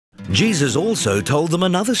Jesus also told them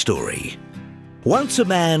another story. Once a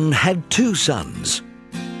man had 2 sons.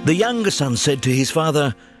 The younger son said to his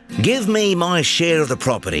father, "Give me my share of the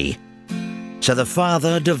property." So the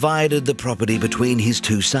father divided the property between his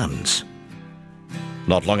 2 sons.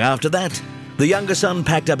 Not long after that, the younger son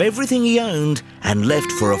packed up everything he owned and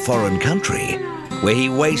left for a foreign country, where he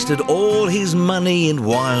wasted all his money in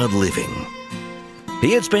wild living.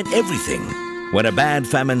 He had spent everything when a bad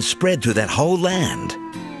famine spread through that whole land.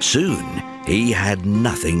 Soon, he had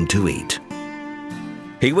nothing to eat.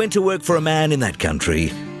 He went to work for a man in that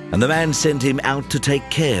country, and the man sent him out to take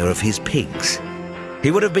care of his pigs. He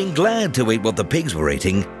would have been glad to eat what the pigs were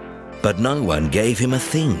eating, but no one gave him a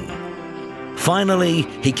thing. Finally,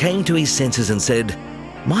 he came to his senses and said,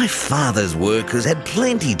 "My father's workers had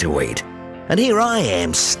plenty to eat, and here I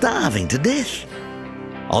am starving to death.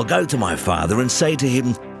 I'll go to my father and say to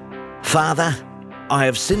him, 'Father, I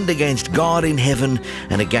have sinned against God in heaven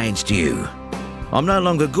and against you. I'm no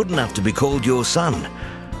longer good enough to be called your son.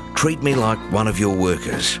 Treat me like one of your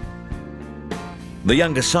workers.'" The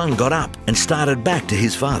younger son got up and started back to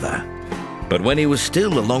his father. But when he was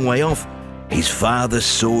still a long way off, his father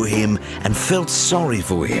saw him and felt sorry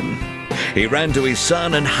for him. He ran to his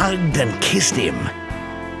son and hugged and kissed him.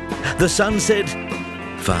 The son said,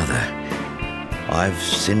 "Father, I've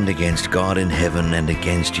sinned against God in heaven and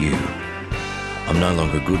against you. I'm no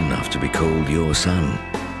longer good enough to be called your son."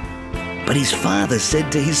 But his father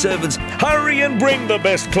said to his servants, "Hurry and bring the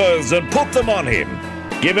best clothes and put them on him.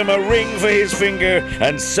 Give him a ring for his finger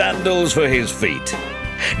and sandals for his feet.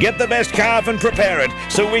 Get the best calf and prepare it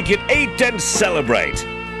so we can eat and celebrate.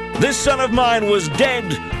 This son of mine was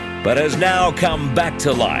dead, but has now come back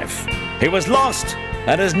to life. He was lost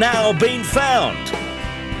and has now been found."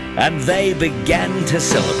 And they began to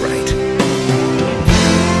celebrate.